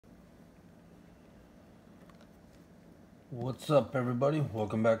What's up, everybody?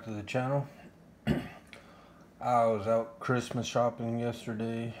 Welcome back to the channel. I was out Christmas shopping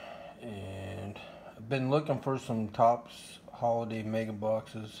yesterday and I've been looking for some Topps holiday mega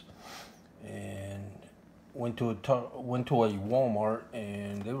boxes, and went to a Walmart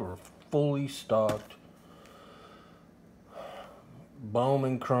and they were fully stocked.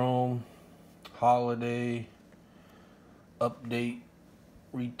 Bowman Chrome holiday update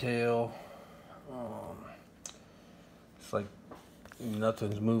retail. It's like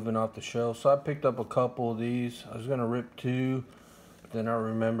nothing's moving off the shelf, so I picked up a couple of these. I was gonna rip two, but then I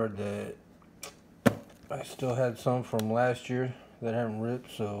remembered that I still had some from last year that I haven't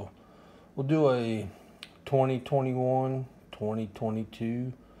ripped, so we'll do a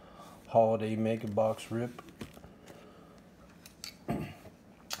 2021-2022 holiday mega box rip.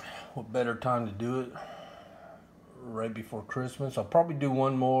 What better time to do it right before Christmas? I'll probably do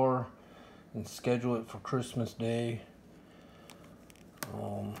one more and schedule it for Christmas Day.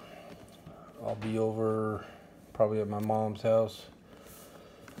 I'll be over probably at my mom's house,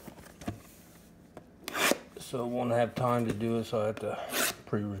 so I won't have time to do it, so I have to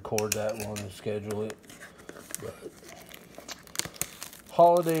pre-record that one and schedule it. But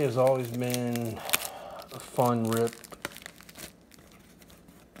holiday has always been a fun rip.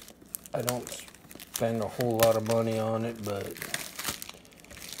 I don't spend a whole lot of money on it, but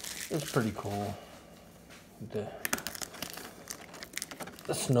it's pretty cool. The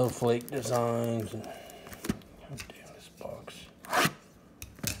snowflake designs and damn, this box.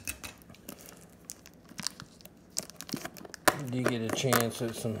 You get a chance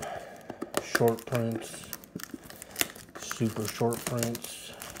at some short prints, super short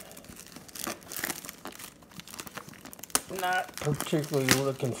prints. Not particularly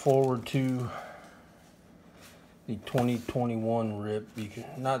looking forward to the 2021 rip, because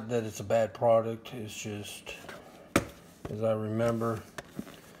not that it's a bad product, it's just, as I remember,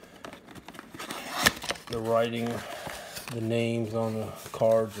 the writing, the names on the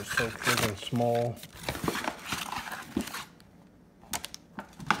cards are so freaking small.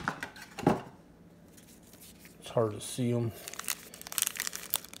 It's hard to see them.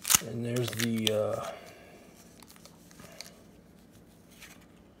 And there's the I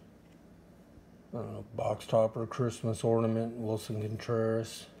don't know, box topper Christmas ornament, Wilson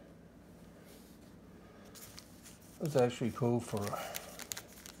Contreras. That's actually cool for a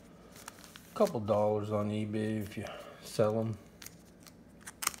couple dollars on eBay if you sell them.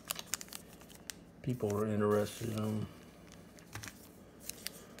 People are interested in them.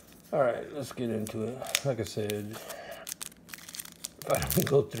 Alright, let's get into it. Like I said, if I don't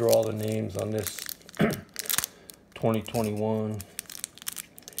go through all the names on this 2021,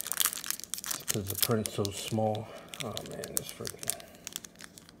 it's because the print's so small. Oh man, this freaking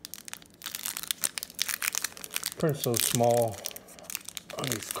print's so small on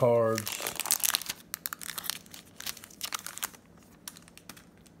these cards.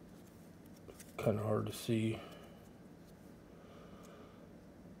 Kind of hard to see.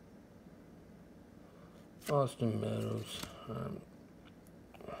 Austin Meadows.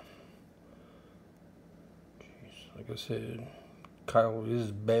 Like I said, Kyle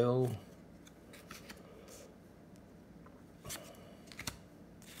Isbell.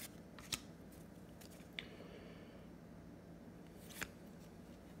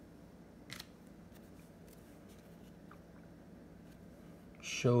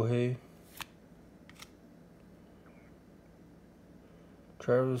 Shohei.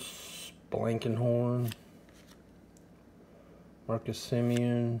 Travis Blankenhorn, Marcus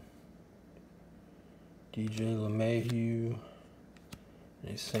Semien, DJ LeMahieu,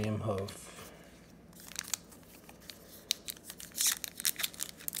 and Sam Huff.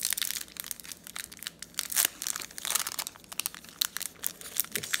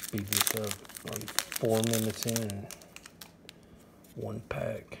 Let's speed this up. I'm 4 minutes in, one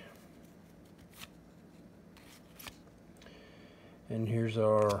pack. And here's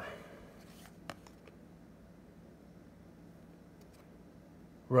our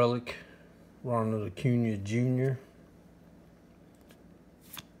relic, Ronald Acuna Jr.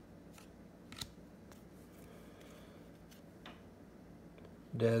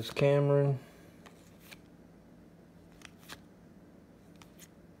 Daz Cameron.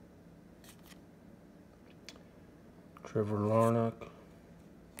 Trevor Larnach.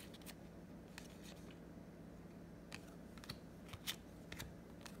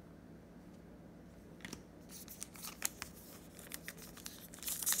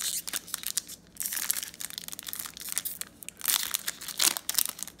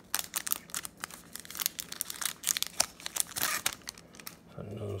 I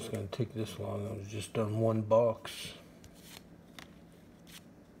know it's going to take this long. I was just done one box.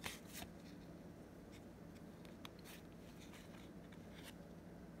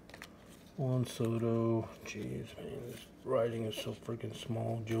 Juan Soto. Jeez, man, this writing is so freaking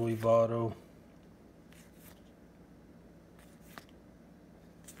small. Joey Votto.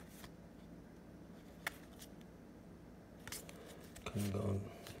 Couldn't go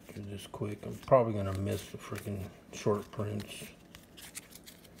through this quick. I'm probably gonna miss the freaking short prints.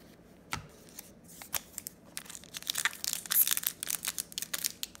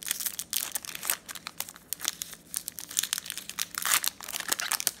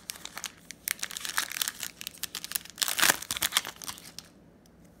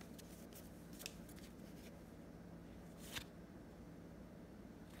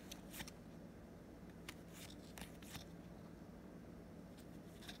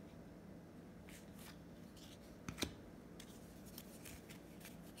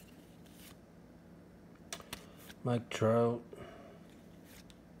 Mike Trout.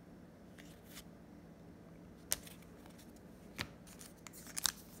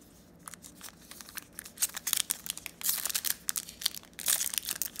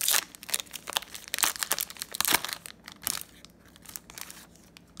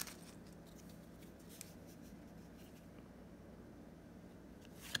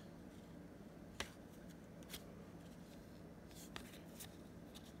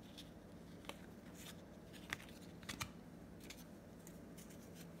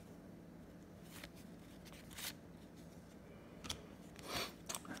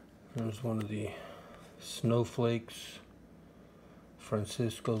 There's one of the snowflakes,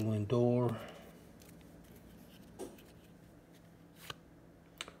 Francisco Lindor.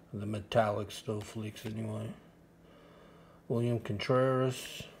 The metallic snowflakes anyway. William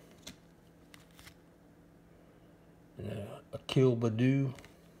Contreras. And Akil Baddoo.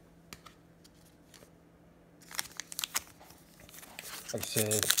 Like I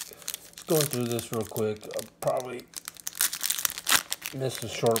said, going through this real quick. I'll probably miss the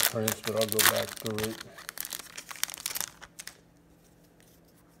short prints, but I'll go back through it.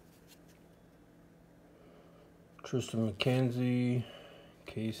 Tristan McKenzie,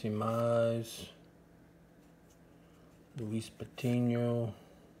 Casey Mize, Luis Patino.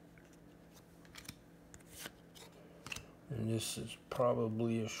 And this is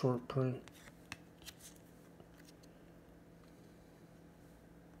probably a short print.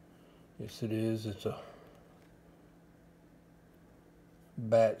 Yes, it is. It's a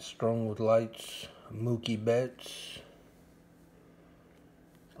bat strung with lights, Mookie Betts.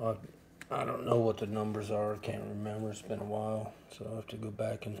 I don't know what the numbers are. I can't remember. It's been a while, so I'll have to go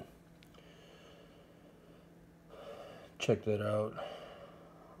back and check that out.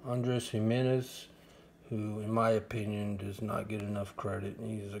 Andres Jimenez, who in my opinion does not get enough credit.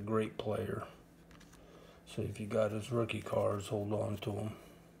 He's a great player. So if you got his rookie cards, hold on to them.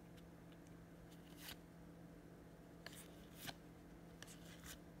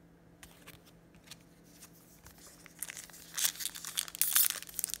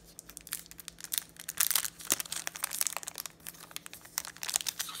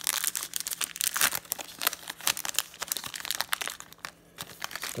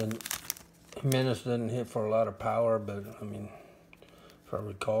 Then Jimenez didn't hit for a lot of power, but I mean, if I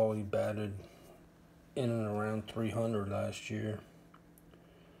recall, he batted in and around 300 last year.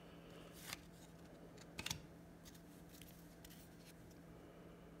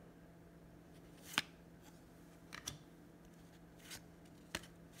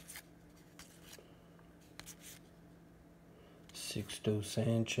 Sixto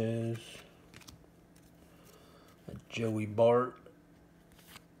Sanchez, Joey Bart,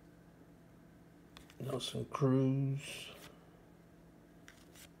 Nelson Cruz,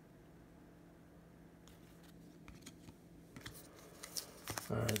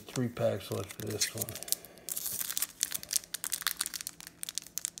 all right, 3 packs left for this one.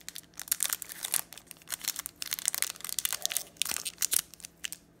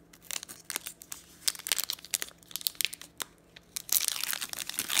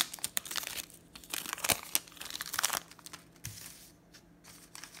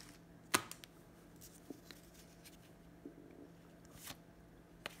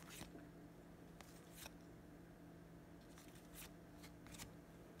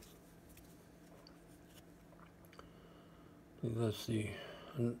 Let's see,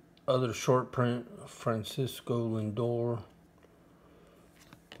 other short print, Francisco Lindor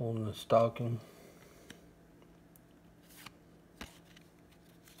on the stocking.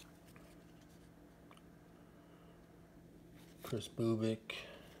 Chris Bubik,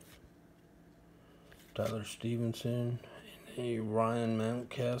 Tyler Stevenson, and a Ryan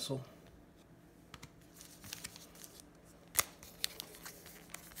Mountcastle.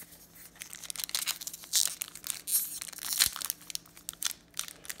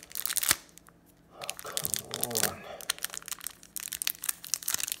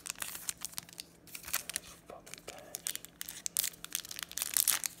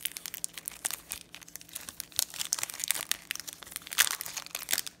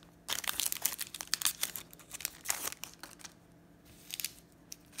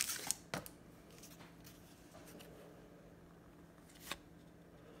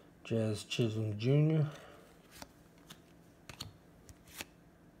 Jazz Chisholm Jr.,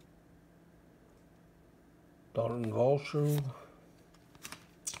 Dalton Varsho,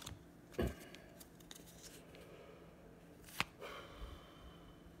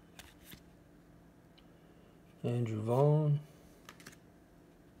 Andrew Vaughn,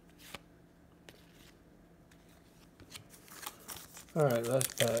 alright,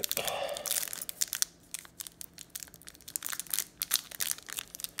 last pack.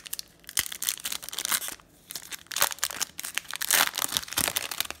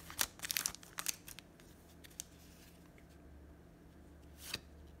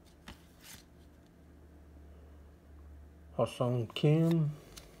 Ha-Seong Kim,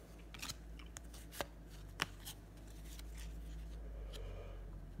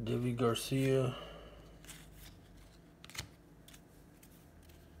 Deivi Garcia,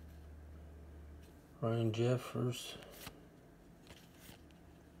 Ryan Jeffers,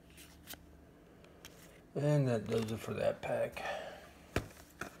 and that does it for that pack.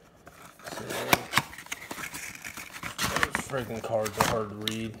 So, those freaking cards are hard to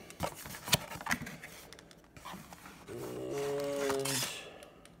read. And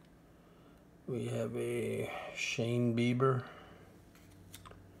we have a Shane Bieber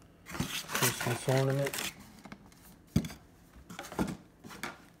Christmas ornament.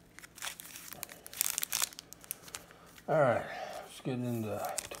 Alright, let's get into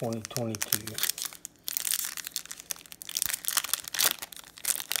 2022.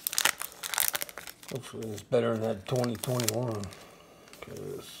 Hopefully it's better than that 2021,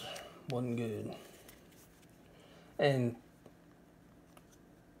 because it wasn't good. And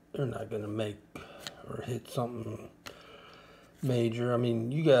they're not going to make or hit something major. I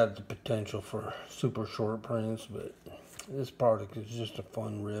mean, you got the potential for super short prints, but this product is just a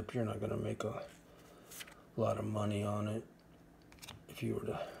fun rip. You're not going to make a lot of money on it if you were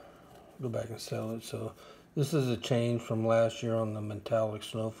to go back and sell it. So this is a change from last year on the metallic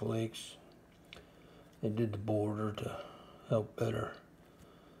snowflakes. They did the border to help better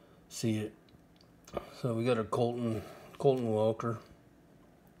see it. So we got a Colton Welker.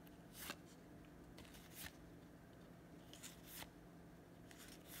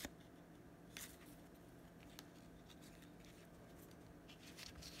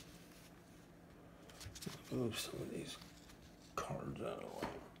 Move some of these cards out of the way.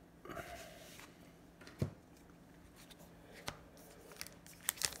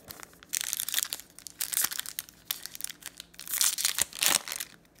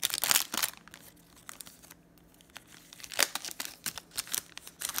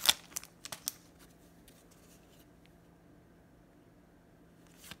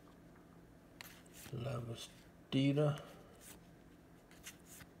 Lavastida,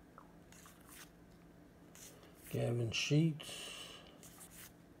 Gavin Sheets,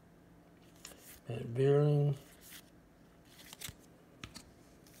 Matt Beerling,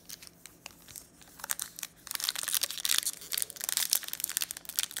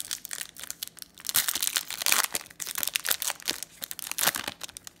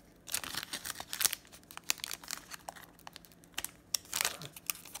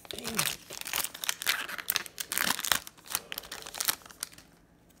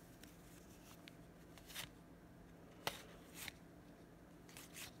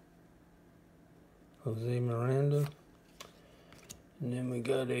 Jose Miranda, and then we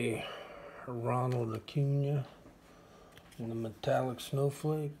got a Ronald Acuna in the metallic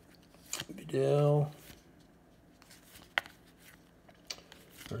snowflake, Vidal,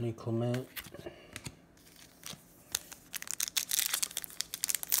 Ernie Clement,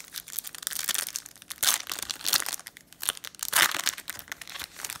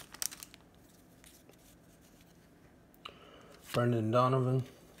 Brendan Donovan,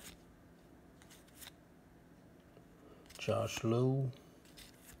 Josh Lowe,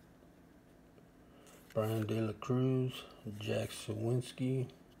 Brian De La Cruz, Jack Sawinski,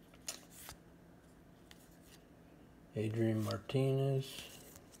 Adrian Martinez.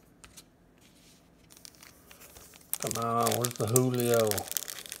 Come on, where's the Julio?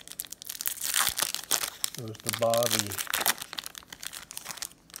 Where's the Bobby?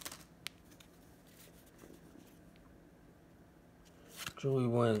 Joey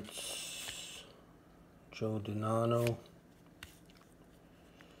Wentz, Joe Donano,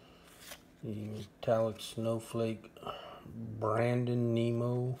 the metallic snowflake, Brandon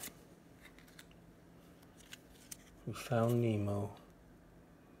Nemo. We found Nemo.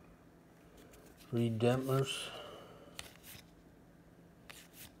 Reed Detmers,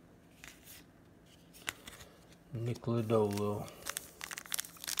 Nick Lodolo.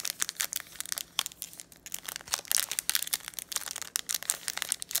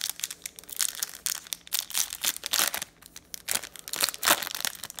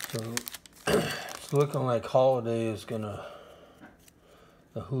 So it's looking like Holiday is gonna,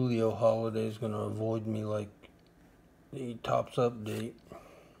 the Julio Holiday is gonna avoid me like the Topps update.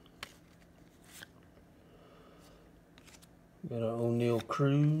 Got an O'Neal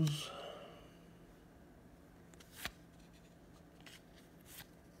Cruz.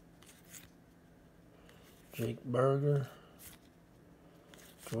 Jake Burger.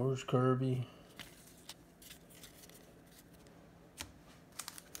 George Kirby.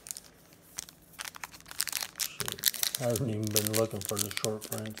 I haven't even been looking for the short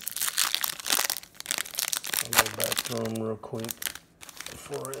prints. I'll go back through them real quick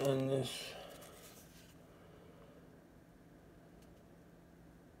before I end this.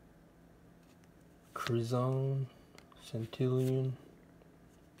 Crizon, Centillion.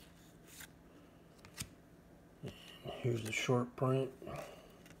 And here's the short print.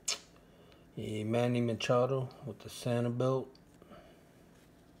 A Manny Machado with the Santa belt.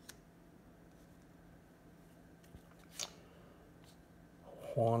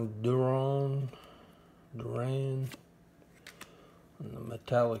 Juan Duran, and the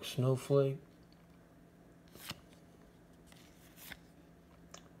metallic snowflake.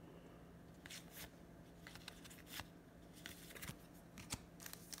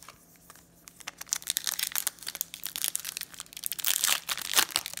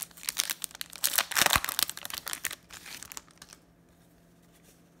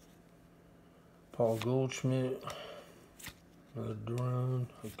 Paul Goldschmidt, another Duran,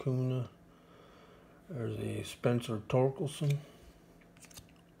 Acuna. There's a Spencer Torkelson.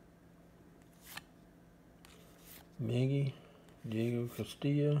 Miggy, Diego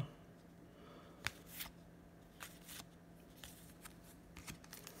Castillo.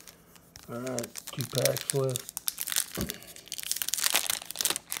 Alright, 2 packs left.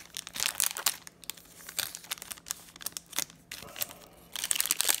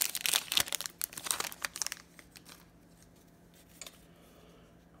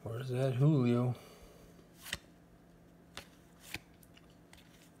 Where's that Julio?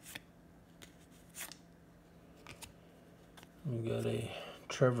 We got a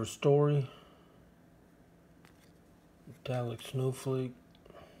Trevor Story, metallic snowflake.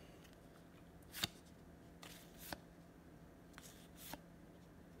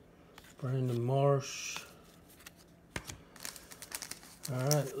 Brandon Marsh.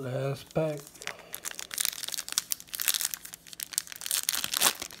 Alright, last pack.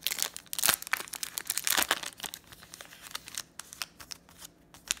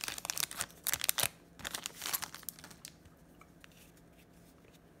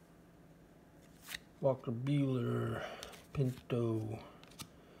 Walker Buehler, Pinto.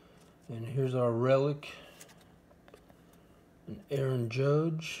 And here's our relic. An Aaron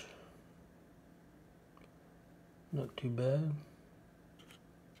Judge. Not too bad.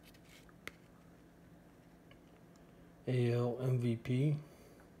 AL MVP.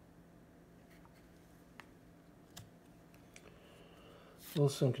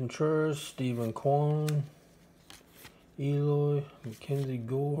 Wilson Contreras, Stephen Kwan, Eloy, Mackenzie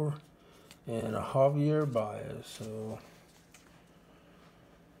Gore, and a Javier Baez. So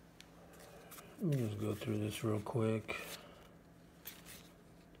let me just go through this real quick.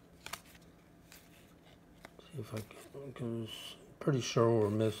 See if I can, because I'm pretty sure we're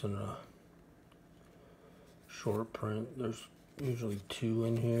missing a short print. There's usually 2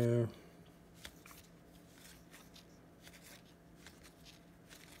 in here.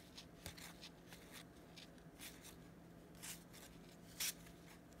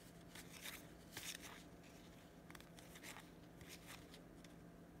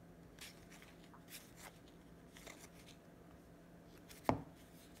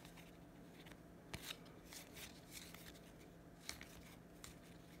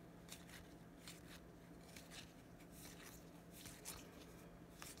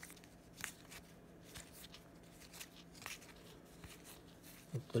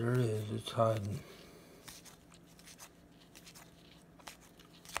 But there it is, it's hiding.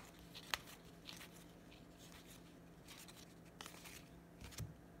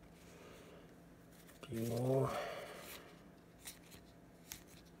 A few more.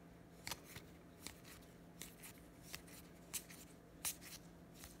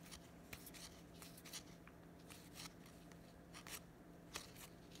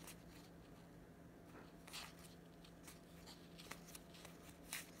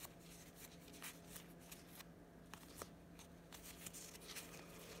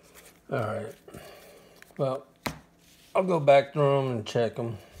 Alright, well, I'll go back through them and check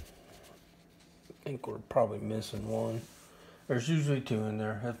them. I think we're probably missing 1. There's usually 2 in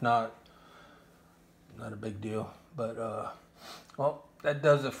there. If not, not a big deal. But, well, that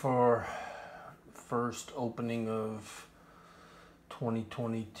does it for first opening of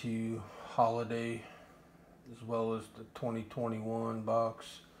 2022 holiday, as well as the 2021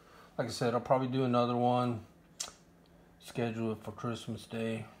 box. Like I said, I'll probably do another one, schedule it for Christmas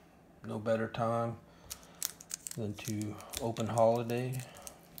Day. No better time than to open holiday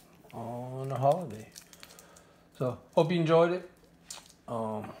on a holiday. So hope you enjoyed it.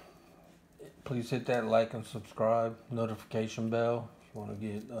 Please hit that like and subscribe, notification bell if you want to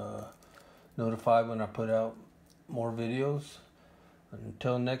get notified when I put out more videos.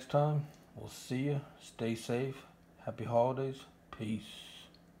 Until next time, we'll see you. Stay safe. Happy holidays. Peace.